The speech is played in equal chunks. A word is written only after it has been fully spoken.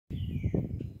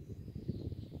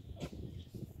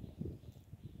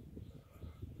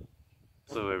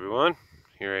Hello everyone,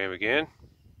 here I am again.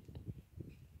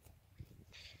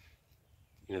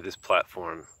 This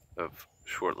platform of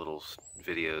short little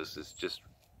videos is just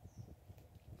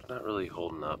not really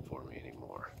holding up for me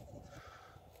anymore.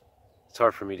 It's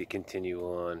hard for me to continue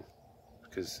on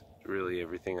because really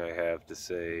everything I have to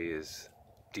say is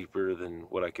deeper than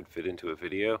what I could fit into a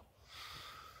video.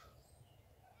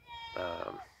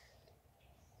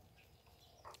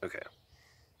 Okay.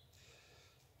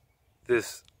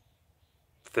 This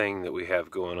thing that we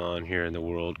have going on here in the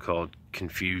world called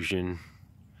confusion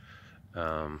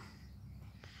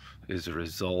is a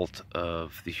result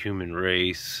of the human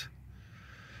race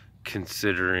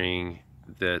considering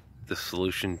that the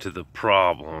solution to the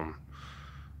problem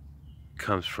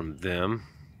comes from them,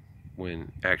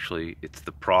 when actually it's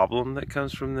the problem that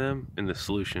comes from them and the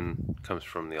solution comes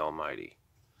from the Almighty.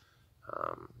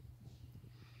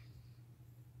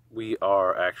 We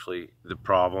are actually the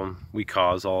problem. We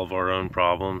cause all of our own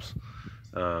problems.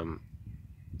 The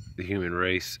human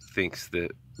race thinks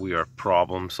that we are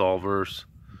problem solvers,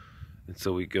 and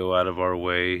so we go out of our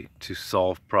way to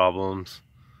solve problems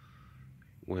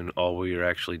when all we are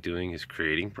actually doing is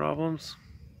creating problems.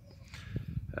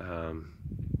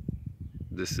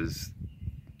 This is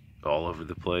all over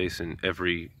the place in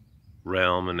every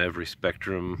realm and every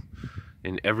spectrum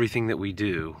in everything that we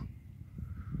do,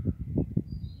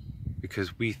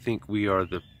 because we think we are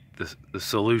the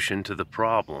solution to the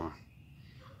problem.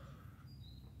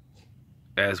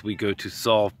 As we go to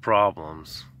solve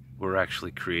problems, we're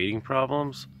actually creating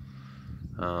problems,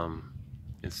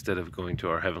 instead of going to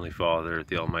our Heavenly Father,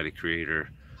 the Almighty Creator,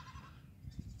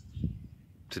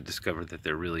 to discover that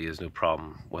there really is no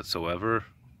problem whatsoever.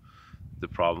 The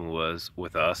problem was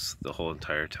with us the whole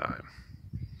entire time.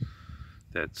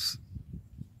 That's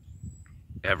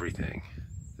everything.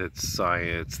 That's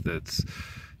science, that's,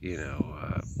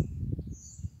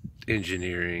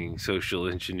 engineering, social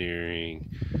engineering,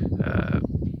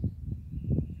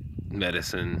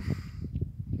 medicine,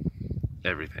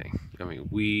 everything. I mean,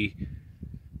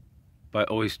 by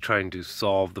always trying to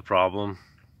solve the problem,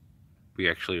 we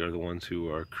actually are the ones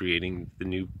who are creating the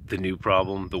new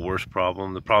problem, the worst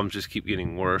problem. The problems just keep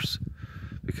getting worse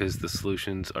because the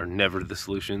solutions are never the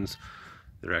solutions.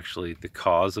 They're actually the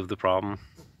cause of the problem.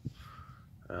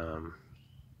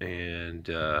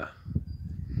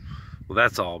 Well,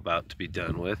 that's all about to be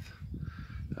done with.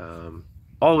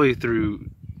 All the way through,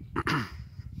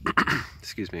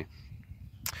 excuse me,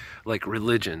 like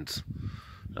religions.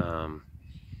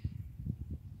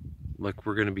 Like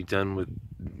we're going to be done with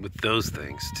those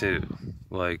things too.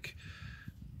 Like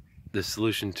the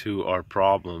solution to our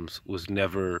problems was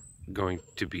never going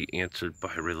to be answered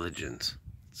by religions.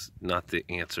 It's not the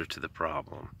answer to the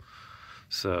problem.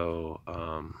 So,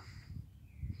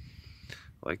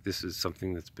 like this is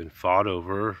something that's been fought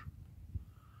over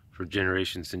for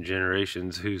generations and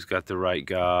generations. Who's got the right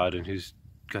God and who's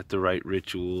got the right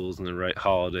rituals and the right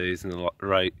holidays and the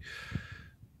right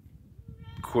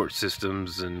court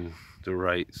systems and the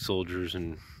right soldiers,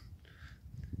 and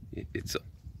it's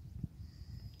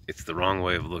the wrong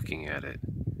way of looking at it.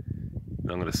 And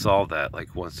I'm going to solve that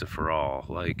like once and for all.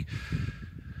 Like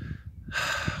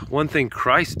one thing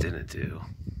Christ didn't do,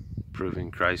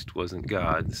 proving Christ wasn't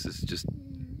God. This is just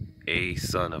a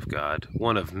son of God,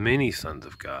 one of many sons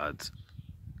of God.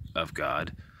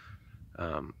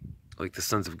 Like the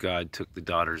sons of God took the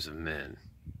daughters of men,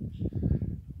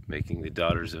 making the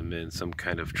daughters of men some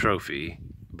kind of trophy,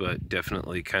 but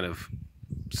definitely kind of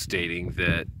stating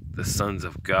that the sons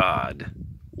of God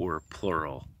were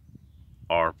plural,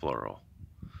 are plural,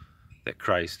 that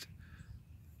Christ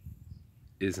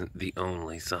isn't the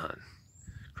only son.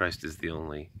 Christ is the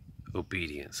only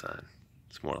obedient son.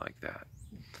 It's more like that.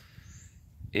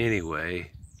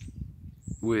 Anyway,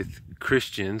 with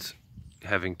Christians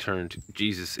having turned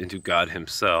Jesus into God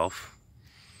himself,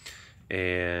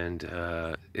 and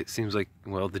it seems like,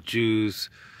 well, the Jews,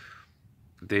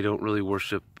 they don't really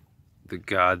worship the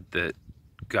God that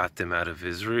got them out of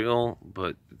Israel,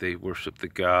 but they worship the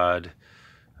God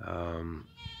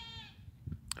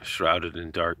shrouded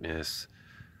in darkness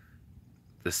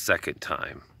the second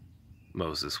time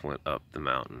Moses went up the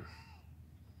mountain,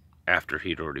 after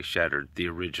he'd already shattered the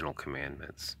original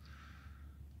commandments.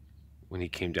 When he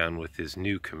came down with his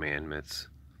new commandments,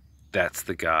 that's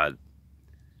the God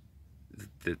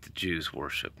that the Jews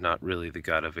worship. Not really the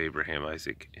God of Abraham,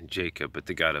 Isaac, and Jacob, but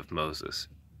the God of Moses.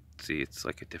 See, it's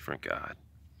like a different God.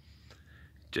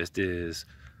 It just is,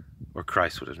 or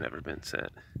Christ would have never been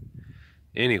sent.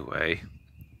 Anyway,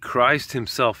 Christ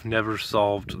himself never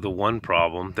solved the one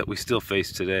problem that we still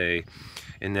face today,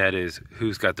 and that is,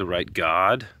 who's got the right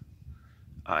God?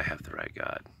 I have the right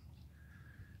God.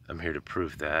 I'm here to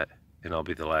prove that, and I'll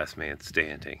be the last man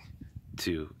standing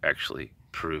to actually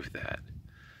prove that.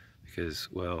 Because,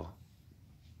 well,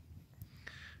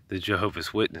 the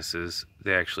Jehovah's Witnesses,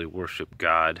 they actually worship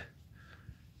God,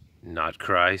 not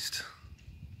Christ.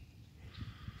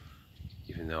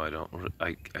 Even though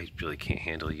I really can't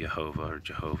handle Jehovah or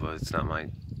Jehovah. That's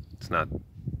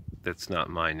not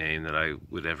my name that I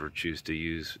would ever choose to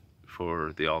use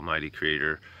for the Almighty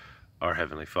Creator, our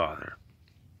Heavenly Father.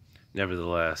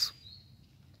 Nevertheless,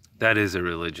 that is a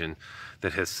religion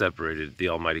that has separated the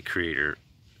Almighty Creator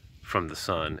from the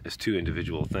Son as two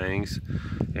individual things,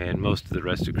 and most of the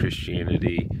rest of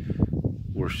Christianity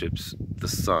worships the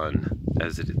Son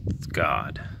as it is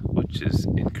God, which is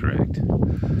incorrect.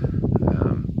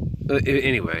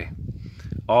 Anyway,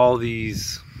 all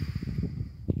these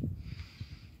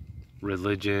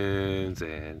religions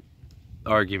and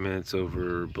arguments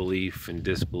over belief and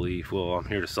disbelief, well, I'm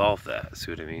here to solve that. See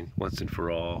what I mean? Once and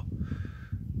for all,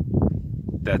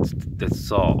 that's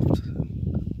solved.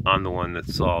 I'm the one that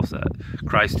solves that.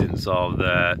 Christ didn't solve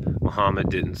that. Muhammad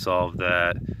didn't solve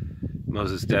that.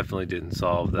 Moses definitely didn't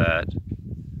solve that.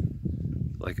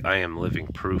 Like, I am living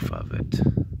proof of it.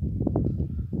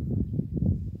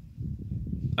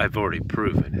 I've already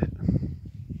proven it.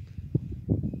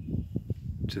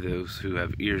 To those who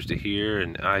have ears to hear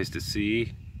and eyes to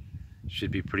see,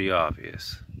 should be pretty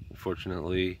obvious.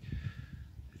 Unfortunately,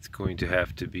 it's going to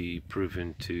have to be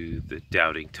proven to the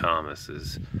doubting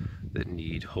Thomases that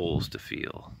need holes to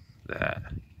feel that.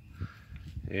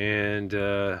 And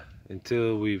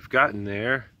until we've gotten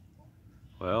there,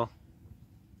 well,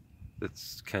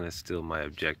 that's kind of still my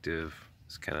objective.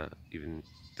 It's kind of, even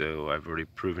though I've already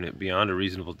proven it beyond a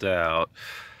reasonable doubt,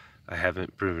 I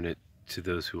haven't proven it to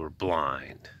those who are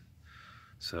blind.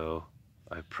 So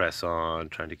I press on,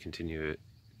 trying to continue it.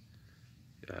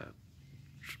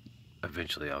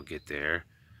 Eventually I'll get there.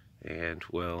 And,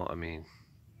 well, I mean,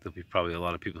 there'll be probably a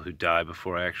lot of people who die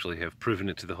before I actually have proven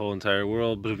it to the whole entire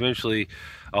world, but eventually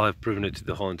I'll have proven it to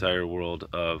the whole entire world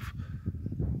of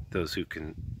those who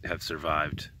can have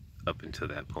survived up until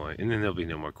that point, and then there'll be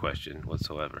no more question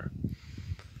whatsoever.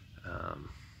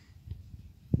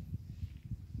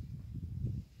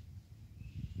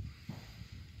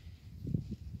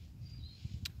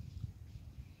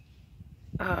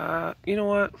 You know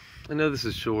what? I know this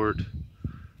is short,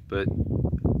 but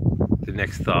the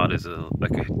next thought is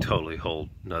like a totally whole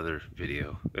nother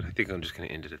video, and I think I'm just going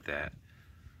to end it at that.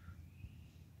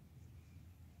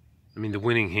 I mean, the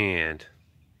winning hand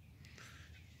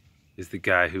is the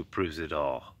guy who proves it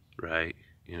all, right?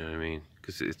 You know what I mean?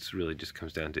 Because it's really just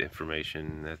comes down to information,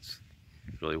 and that's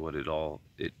really what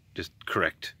it just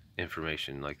correct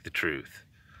information, like the truth,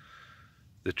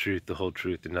 the whole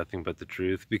truth, and nothing but the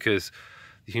truth. Because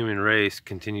the human race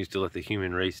continues to let the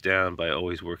human race down by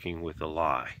always working with a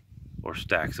lie or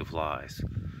stacks of lies,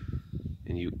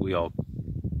 and we all,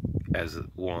 as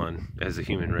a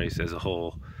human race as a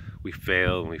whole, we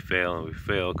fail and we fail and we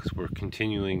fail because we're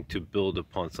continuing to build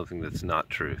upon something that's not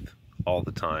truth all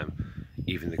the time.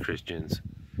 Even the Christians,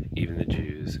 even the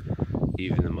Jews,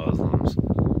 even the Muslims,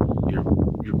 you're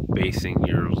basing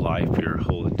your life, your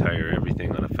whole entire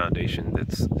everything on a foundation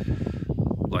that's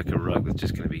like a rug that's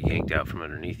just going to be yanked out from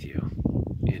underneath you,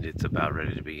 and it's about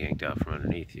ready to be yanked out from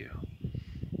underneath you.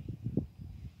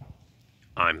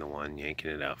 I'm the one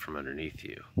yanking it out from underneath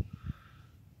you.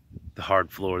 The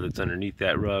hard floor that's underneath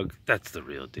that rug, that's the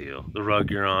real deal. The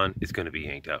rug you're on is going to be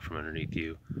yanked out from underneath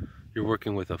you. You're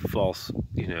working with a false,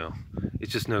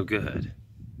 it's just no good.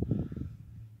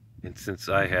 And since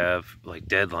I have like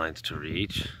deadlines to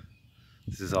reach,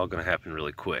 this is all going to happen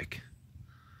really quick.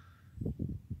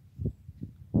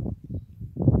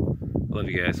 I love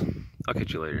you guys. I'll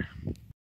catch you later.